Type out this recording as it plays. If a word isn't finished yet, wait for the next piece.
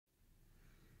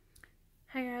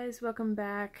Hi guys, welcome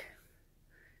back.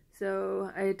 So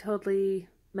I totally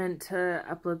meant to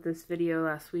upload this video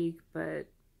last week, but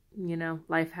you know,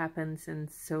 life happens and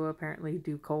so apparently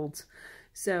do colds.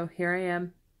 So here I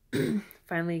am,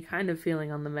 finally kind of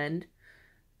feeling on the mend.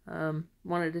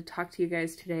 Wanted to talk to you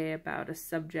guys today about a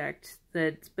subject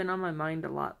that's been on my mind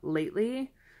a lot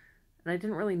lately, and I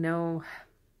didn't really know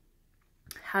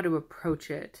how to approach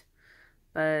it.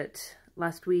 But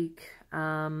last week,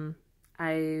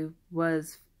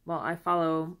 I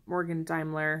follow Morgan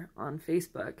Daimler on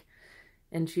Facebook,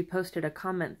 and she posted a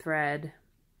comment thread.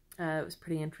 It was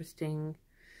pretty interesting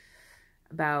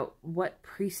about what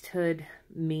priesthood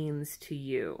means to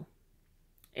you.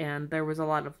 And there was a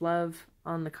lot of love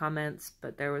on the comments,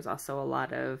 but there was also a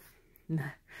lot of,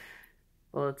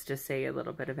 well, let's just say a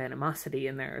little bit of animosity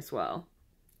in there as well.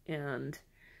 And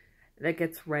that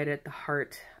gets right at the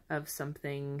heart of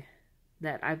something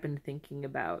that I've been thinking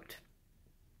about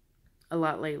a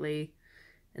lot lately,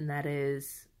 and that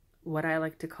is what I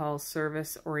like to call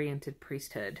service-oriented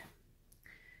priesthood.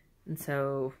 And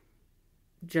so,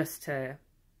 just to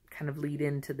kind of lead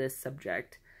into this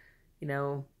subject, you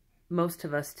know, most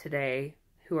of us today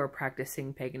who are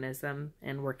practicing paganism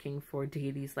and working for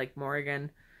deities like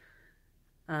Morrigan,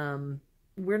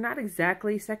 we're not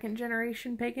exactly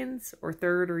second-generation pagans, or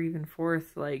third, or even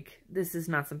fourth. Like, this is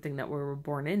not something that we were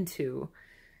born into.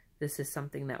 This is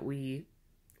something that we,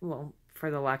 well, for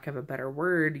the lack of a better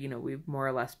word, you know, we've more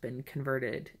or less been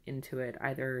converted into it,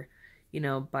 either, you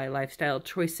know, by lifestyle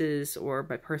choices, or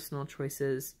by personal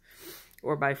choices,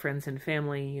 or by friends and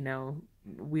family. You know,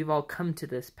 we've all come to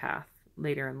this path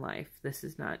later in life. This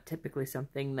is not typically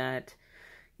something that,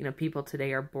 you know, people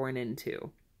today are born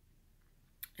into.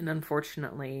 And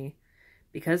unfortunately,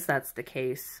 because that's the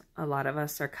case, a lot of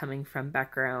us are coming from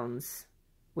backgrounds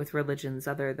with religions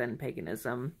other than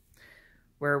paganism,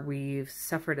 where we've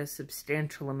suffered a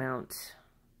substantial amount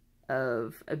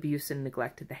of abuse and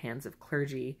neglect at the hands of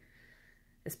clergy,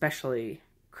 especially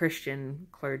Christian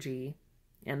clergy.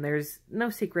 And there's no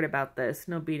secret about this,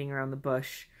 no beating around the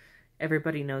bush.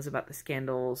 Everybody knows about the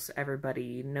scandals.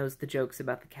 Everybody knows the jokes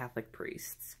about the Catholic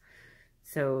priests.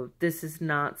 So this is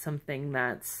not something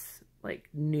that's, like,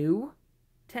 new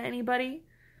to anybody.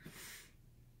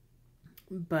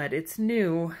 But it's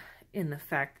new in the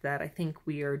fact that I think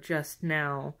we are just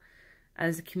now,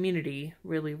 as a community,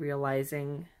 really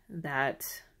realizing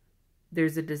that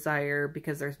there's a desire,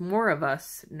 because there's more of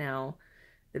us now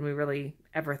than we really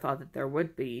ever thought that there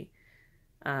would be.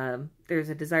 There's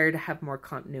a desire to have more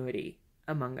continuity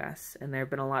among us, and there have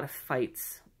been a lot of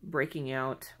fights breaking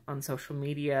out on social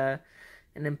media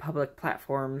and in public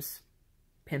platforms.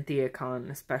 PantheaCon,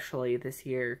 especially this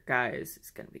year, guys,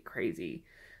 it's gonna be crazy.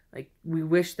 Like, we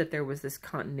wish that there was this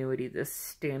continuity, this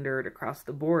standard across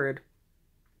the board.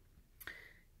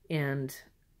 And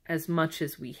as much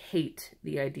as we hate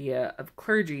the idea of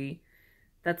clergy,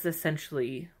 that's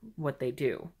essentially what they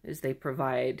do, is they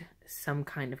provide some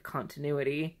kind of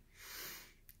continuity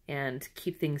and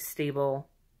keep things stable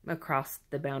across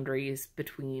the boundaries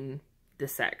between the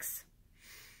sects.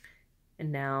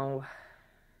 And now,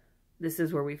 this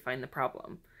is where we find the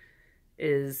problem,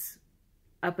 is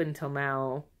up until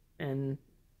now, and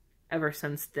ever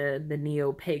since the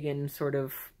neo-pagan sort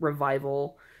of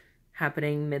revival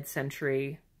happening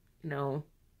mid-century, you know,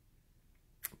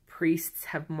 priests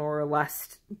have more or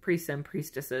less, priests and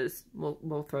priestesses,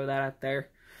 we'll throw that out there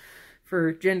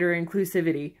for gender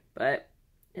inclusivity, but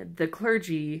the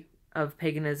clergy of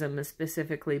paganism has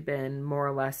specifically been more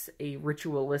or less a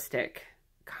ritualistic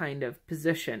kind of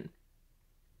position.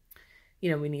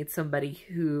 You know, we need somebody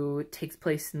who takes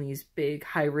place in these big,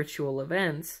 high ritual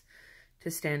events to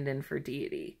stand in for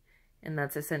deity. And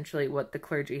that's essentially what the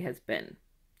clergy has been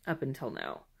up until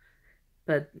now.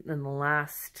 But in the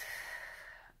last,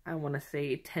 I want to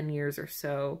say 10 years or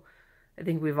so, I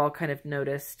think we've all kind of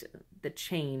noticed the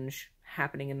change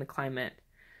happening in the climate,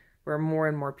 where more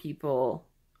and more people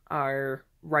are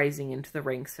rising into the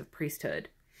ranks of priesthood.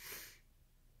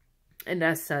 And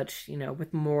as such, you know,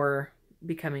 with more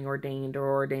becoming ordained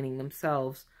or ordaining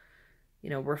themselves,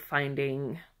 you know, we're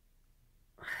finding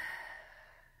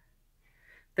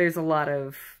there's a lot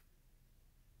of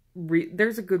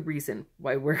there's a good reason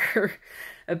why we're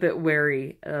a bit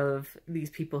wary of these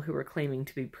people who are claiming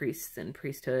to be priests and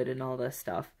priesthood and all this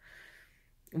stuff.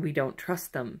 We don't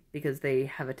trust them because they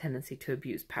have a tendency to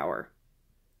abuse power.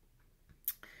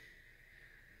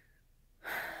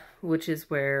 Which is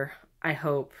where I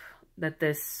hope that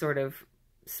this sort of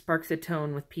sparks a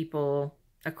tone with people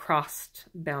across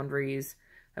boundaries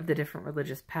of the different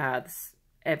religious paths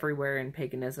everywhere in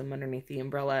paganism underneath the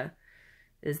umbrella,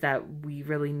 is that we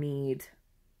really need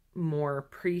more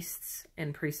priests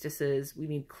and priestesses. We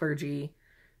need clergy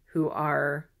who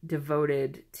are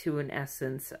devoted to an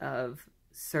essence of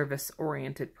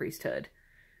service-oriented priesthood.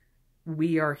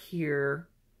 We are here,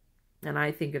 and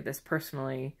I think of this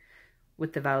personally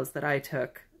with the vows that I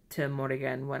took to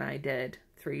Morrigan when I did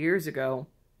 3 years ago,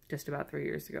 just about 3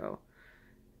 years ago.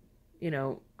 You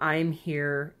know, I'm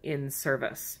here in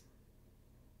service.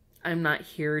 I'm not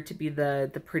here to be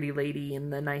the pretty lady in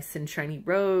the nice and shiny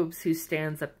robes who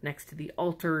stands up next to the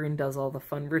altar and does all the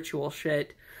fun ritual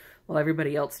shit while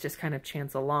everybody else just kind of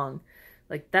chants along.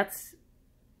 Like, that's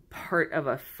part of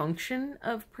a function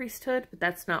of priesthood, but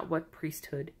that's not what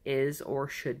priesthood is or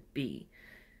should be.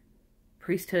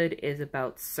 Priesthood is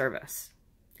about service,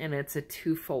 and it's a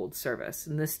twofold service.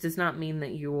 And this does not mean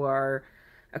that you are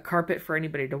a carpet for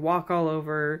anybody to walk all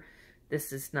over.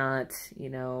 This is not, you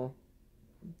know,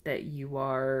 that you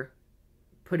are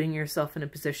putting yourself in a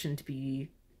position to be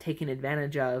taken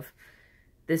advantage of.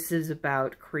 This is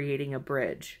about creating a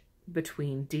bridge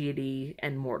between deity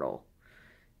and mortal.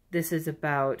 This is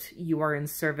about you are in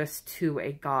service to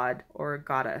a god or a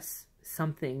goddess,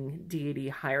 something, deity,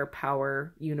 higher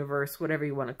power, universe, whatever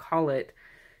you want to call it.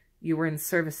 You are in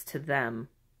service to them,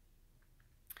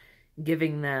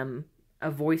 giving them a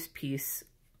voice piece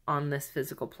on this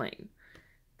physical plane.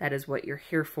 That is what you're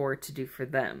here for, to do for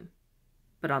them.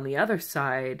 But on the other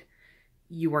side,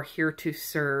 you are here to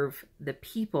serve the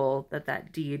people that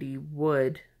that deity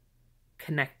would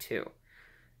connect to.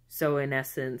 So in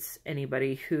essence,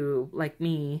 anybody who, like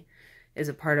me, is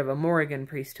a part of a Morrigan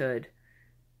priesthood,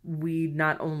 we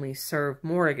not only serve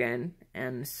Morrigan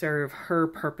and serve her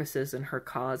purposes and her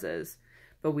causes,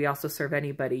 but we also serve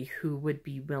anybody who would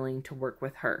be willing to work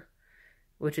with her.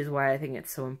 Which is why I think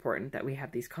it's so important that we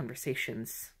have these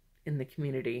conversations in the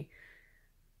community.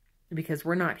 Because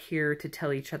we're not here to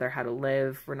tell each other how to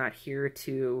live. We're not here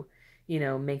to, you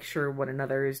know, make sure one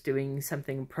another is doing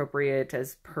something appropriate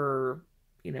as per,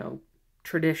 you know,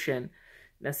 tradition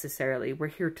necessarily. We're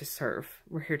here to serve.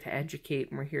 We're here to educate,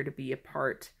 and we're here to be a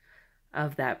part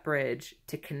of that bridge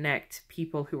to connect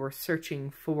people who are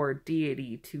searching for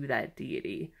deity to that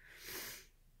deity.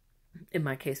 In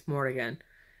my case, Morrigan.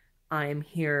 I am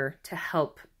here to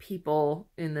help people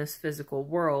in this physical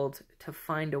world to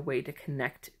find a way to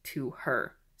connect to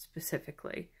her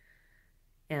specifically.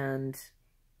 And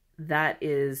that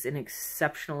is an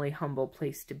exceptionally humble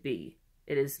place to be.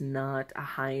 It is not a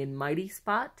high and mighty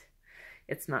spot.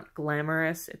 It's not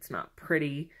glamorous. It's not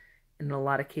pretty. In a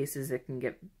lot of cases, it can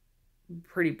get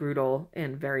pretty brutal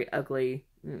and very ugly.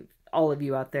 All of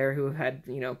you out there who have had,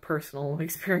 you know, personal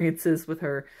experiences with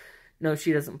her know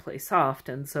she doesn't play soft,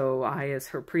 and so I, as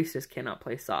her priestess, cannot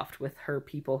play soft with her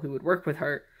people who would work with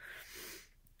her.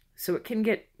 So it can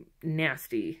get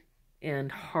nasty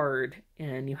and hard,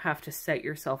 and you have to set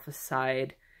yourself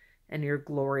aside and your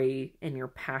glory and your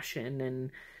passion and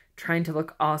trying to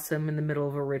look awesome in the middle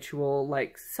of a ritual.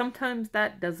 Like, sometimes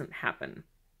that doesn't happen.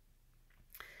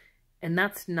 And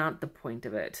that's not the point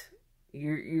of it.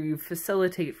 You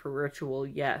facilitate for ritual,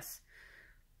 yes,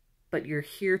 but you're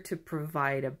here to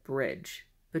provide a bridge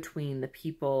between the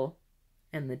people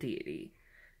and the deity.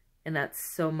 And that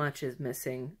so much is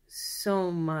missing.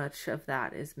 So much of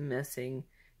that is missing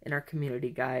in our community,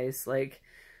 guys. Like,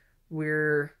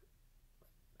 we're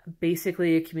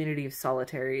basically a community of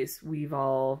solitaries. We've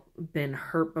all been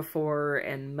hurt before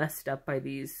and messed up by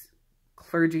these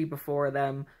clergy before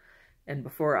them and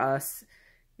before us,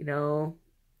 you know,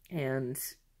 and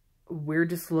we're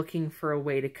just looking for a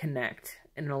way to connect.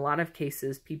 And in a lot of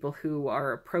cases, people who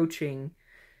are approaching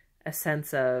a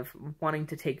sense of wanting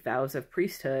to take vows of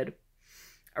priesthood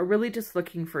are really just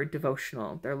looking for a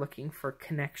devotional. They're looking for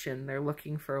connection. They're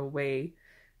looking for a way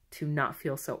to not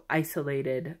feel so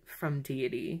isolated from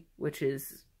deity, which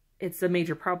is, it's a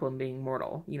major problem being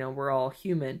mortal. You know, we're all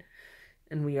human,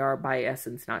 and we are by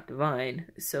essence not divine.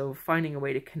 So finding a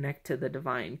way to connect to the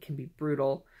divine can be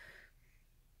brutal.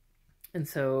 And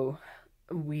so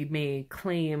we may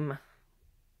claim,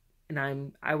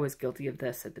 and I was guilty of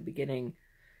this at the beginning,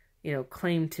 you know,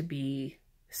 claim to be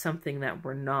something that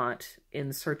we're not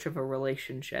in search of a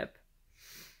relationship.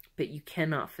 But you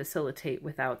cannot facilitate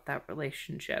without that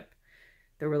relationship.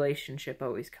 The relationship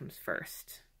always comes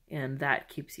first. And that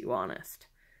keeps you honest.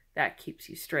 That keeps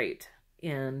you straight.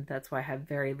 And that's why I have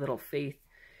very little faith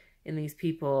in these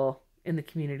people in the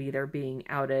community. They're being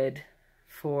outed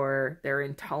for their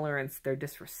intolerance, their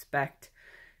disrespect,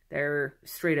 their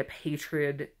straight up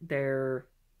hatred, their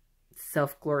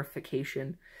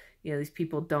self-glorification. You know, these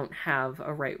people don't have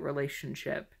a right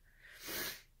relationship.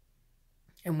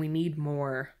 And we need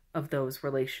more of those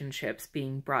relationships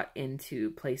being brought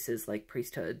into places like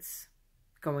priesthoods.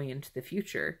 going into the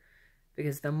future.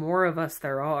 Because the more of us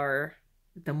there are,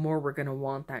 the more we're going to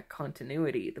want that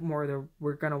continuity, the more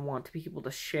we're going to want to be able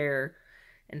to share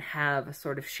and have a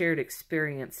sort of shared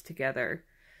experience together,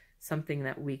 something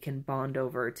that we can bond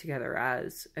over together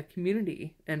as a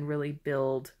community and really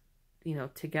build,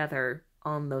 together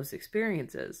on those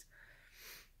experiences.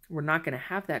 We're not going to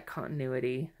have that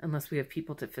continuity unless we have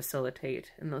people to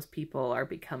facilitate, and those people are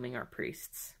becoming our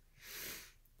priests.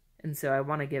 And so I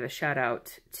want to give a shout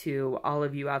out to all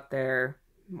of you out there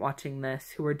watching this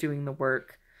who are doing the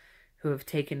work, who have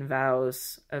taken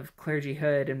vows of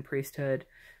clergyhood and priesthood,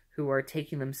 who are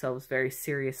taking themselves very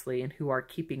seriously, and who are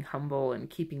keeping humble and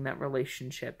keeping that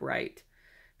relationship right.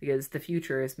 Because the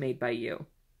future is made by you.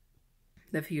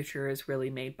 The future is really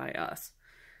made by us.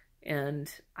 And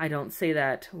I don't say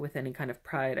that with any kind of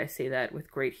pride. I say that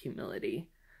with great humility.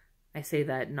 I say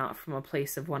that not from a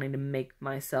place of wanting to make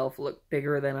myself look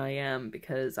bigger than I am,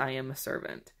 because I am a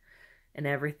servant. And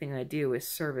everything I do is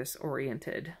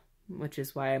service-oriented, which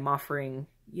is why I'm offering,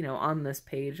 on this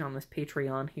page, on this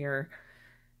Patreon here,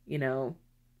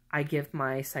 I give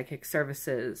my psychic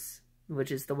services,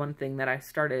 which is the one thing that I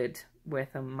started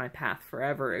with on my path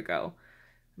forever ago.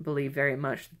 I believe very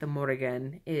much that the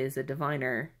Morrigan is a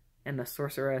diviner and a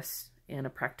sorceress and a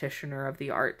practitioner of the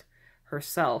art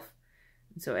herself.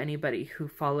 And so anybody who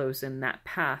follows in that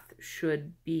path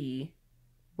should be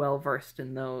well-versed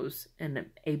in those and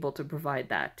able to provide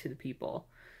that to the people.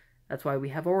 That's why we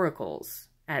have oracles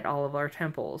at all of our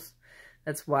temples.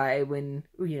 That's why when,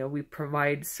 we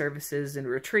provide services and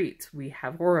retreats, we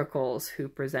have oracles who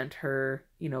present her,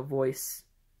 voice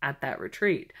at that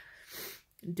retreat.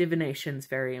 Divination's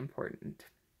very important.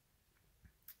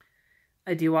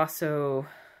 I do also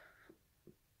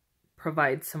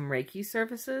provide some Reiki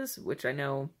services, which I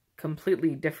know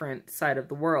completely different side of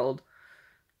the world.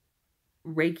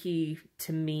 Reiki,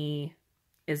 to me,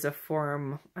 is a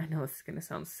form, I know this is going to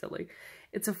sound silly,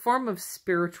 it's a form of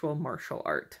spiritual martial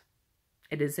art.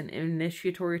 It is an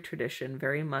initiatory tradition,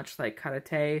 very much like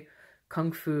karate,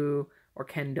 kung fu, or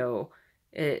kendo.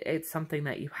 It's something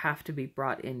that you have to be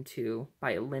brought into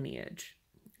by a lineage.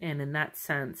 And in that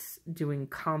sense, doing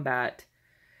combat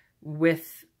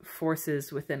with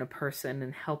forces within a person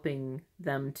and helping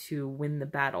them to win the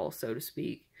battle, so to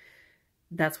speak,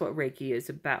 that's what Reiki is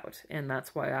about. And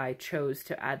that's why I chose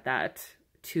to add that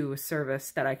to a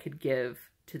service that I could give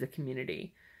to the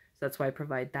community. So that's why I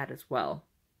provide that as well.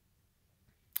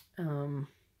 And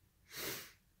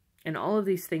all of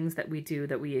these things that we do,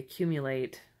 that we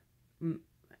accumulate,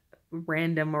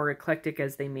 random or eclectic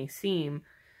as they may seem,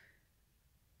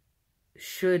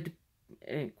 should,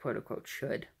 quote unquote,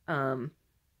 should, in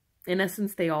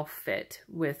essence, they all fit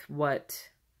with what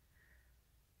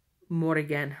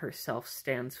Morrigan herself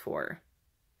stands for.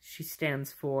 She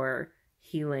stands for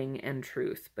healing and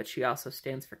truth, but she also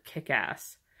stands for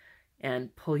kick-ass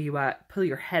and pull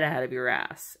your head out of your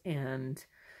ass and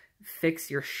fix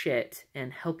your shit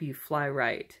and help you fly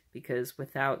right, because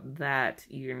without that,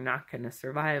 you're not going to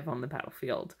survive on the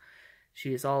battlefield.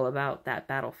 She is all about that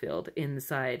battlefield,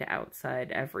 inside,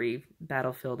 outside, every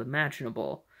battlefield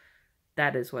imaginable.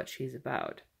 That is what she's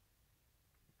about.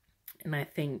 And I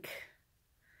think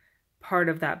part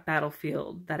of that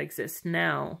battlefield that exists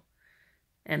now,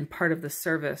 and part of the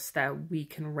service that we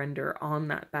can render on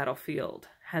that battlefield,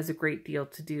 has a great deal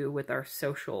to do with our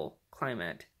social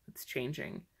climate that's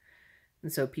changing.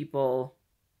 And so people,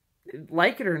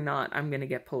 like it or not, I'm going to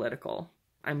get political.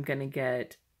 I'm going to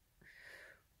get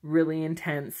really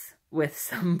intense with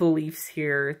some beliefs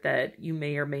here that you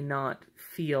may or may not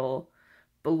feel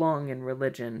belong in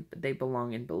religion, but they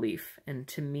belong in belief. And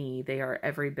to me, they are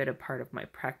every bit a part of my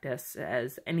practice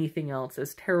as anything else,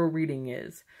 as tarot reading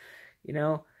is,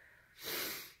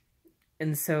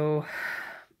 And so,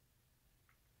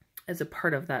 as a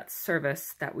part of that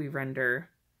service that we render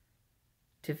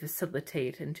to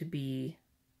facilitate and to be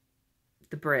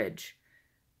the bridge,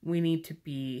 we need to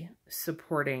be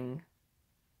supporting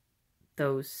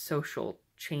those social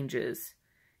changes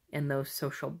and those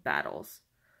social battles.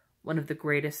 One of the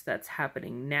greatest that's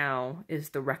happening now is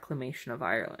the reclamation of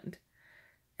Ireland.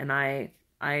 And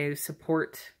I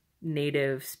support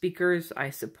Native speakers, I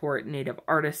support Native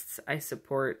artists, I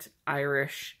support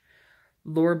Irish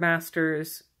lore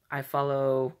masters. I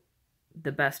follow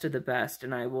the best of the best,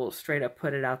 and I will straight up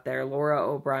put it out there. Laura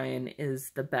O'Brien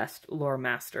is the best lore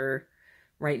master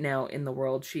right now in the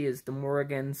world. She is the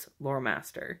Morrigan's lore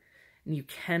master. And you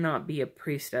cannot be a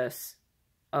priestess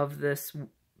of this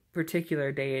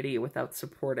particular deity without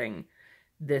supporting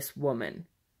this woman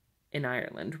in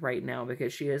Ireland right now,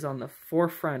 because she is on the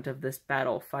forefront of this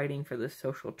battle, fighting for this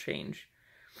social change.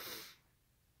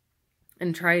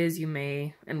 And try as you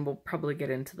may, and we'll probably get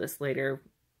into this later,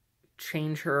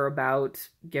 change her about,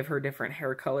 give her different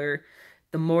hair color.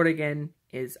 The Morrigan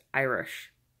is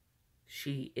Irish.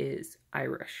 She is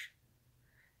Irish.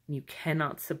 You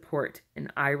cannot support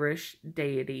an Irish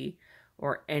deity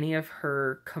or any of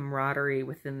her camaraderie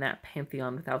within that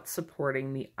pantheon without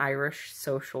supporting the Irish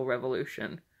social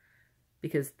revolution,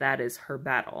 because that is her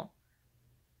battle.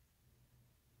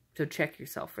 So check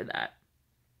yourself for that.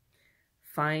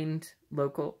 Find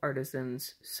local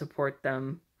artisans, support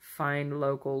them. Find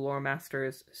local lore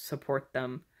masters, support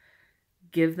them.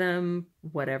 Give them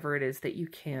whatever it is that you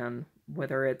can,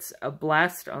 whether it's a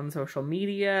blast on social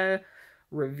media,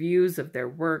 reviews of their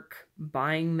work,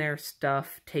 buying their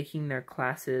stuff, taking their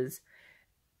classes,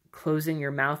 closing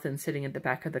your mouth and sitting at the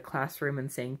back of the classroom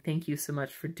and saying, thank you so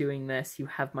much for doing this. You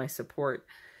have my support.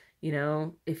 You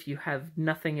know, if you have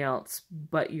nothing else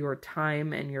but your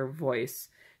time and your voice,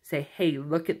 say, hey,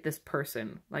 look at this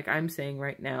person. Like I'm saying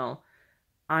right now,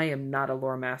 I am not a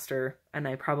lore master, and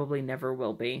I probably never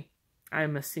will be.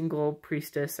 I'm a single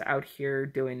priestess out here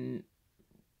doing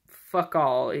fuck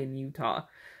all in Utah.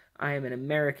 I am an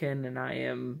American, and I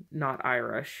am not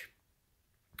Irish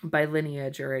by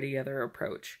lineage or any other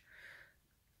approach.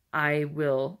 I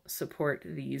will support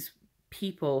these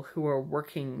people who are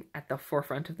working at the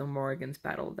forefront of the Morrigan's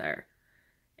battle there.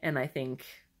 And I think,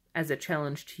 as a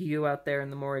challenge to you out there in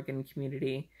the Morrigan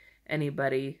community,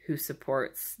 anybody who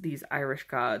supports these Irish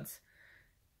gods,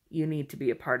 you need to be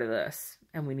a part of this,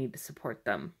 and we need to support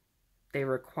them. They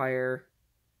require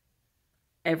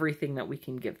everything that we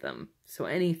can give them. So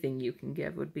anything you can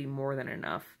give would be more than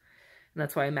enough. And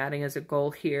that's why I'm adding as a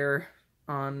goal here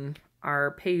on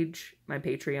our page, my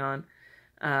Patreon,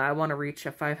 I want to reach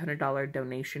a $500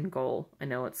 donation goal. I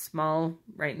know it's small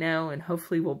right now, and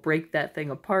hopefully we'll break that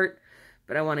thing apart,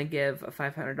 but I want to give a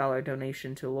 $500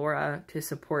 donation to Laura to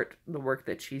support the work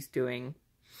that she's doing.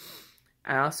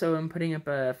 I also am putting up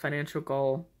a financial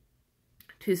goal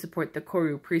to support the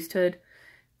Koru Priesthood.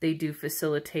 They do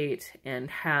facilitate and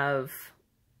have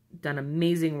done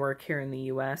amazing work here in the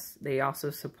US. They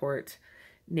also support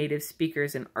native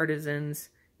speakers and artisans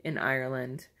in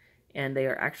Ireland, and they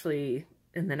are actually,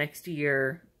 in the next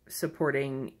year,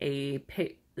 supporting a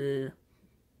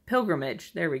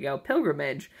pilgrimage, there we go,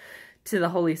 pilgrimage to the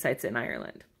holy sites in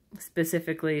Ireland.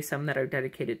 Specifically, some that are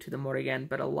dedicated to the Morrigan,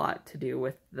 but a lot to do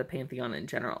with the Pantheon in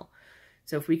general.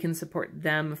 So if we can support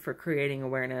them for creating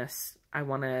awareness, I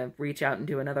want to reach out and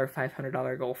do another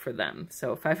 $500 goal for them.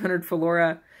 So 500 for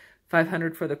Laura,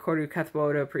 500 for the Koru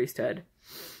Cathwoda priesthood.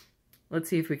 Let's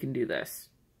see if we can do this,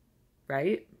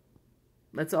 right?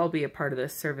 Let's all be a part of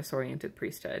this service-oriented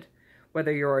priesthood.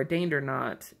 Whether you're ordained or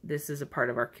not, this is a part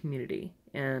of our community.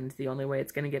 And the only way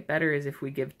it's going to get better is if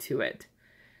we give to it.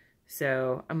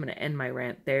 So I'm going to end my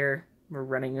rant there. We're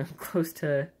running close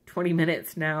to 20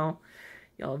 minutes now.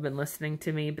 Y'all have been listening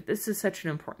to me, but this is such an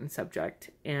important subject.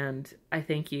 And I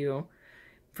thank you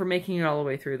for making it all the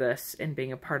way through this and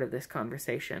being a part of this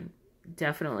conversation.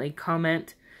 Definitely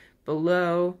comment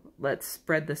below. Let's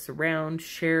spread this around.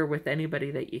 Share with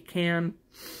anybody that you can.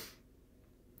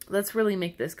 Let's really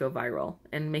make this go viral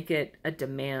and make it a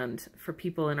demand for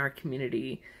people in our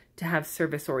community to have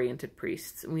service-oriented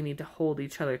priests. We need to hold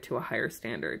each other to a higher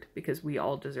standard because we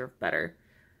all deserve better.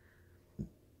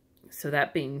 So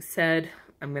that being said,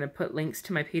 I'm going to put links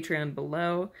to my Patreon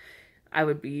below. I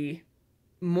would be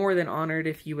more than honored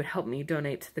if you would help me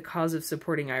donate to the cause of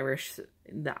supporting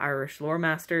the Irish lore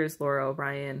masters, Laura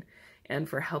O'Brien, and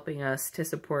for helping us to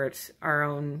support our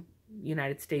own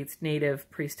United States native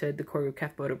priesthood, the Koru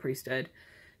Cathwoda priesthood.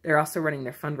 They're also running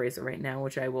their fundraiser right now,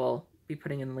 which I will be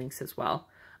putting in links as well.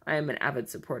 I am an avid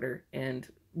supporter and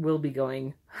will be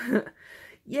going,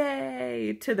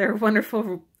 yay, to their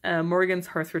wonderful Morrigan's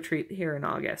Hearth Retreat here in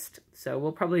August. So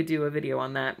we'll probably do a video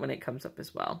on that when it comes up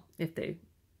as well, if they,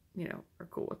 you know, are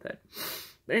cool with it.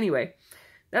 But anyway,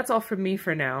 that's all from me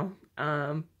for now.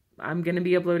 I'm going to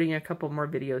be uploading a couple more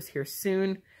videos here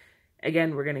soon.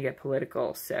 Again, we're going to get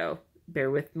political, so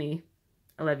bear with me.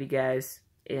 I love you guys,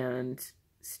 and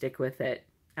stick with it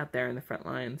out there in the front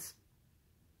lines.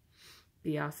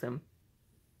 Be awesome.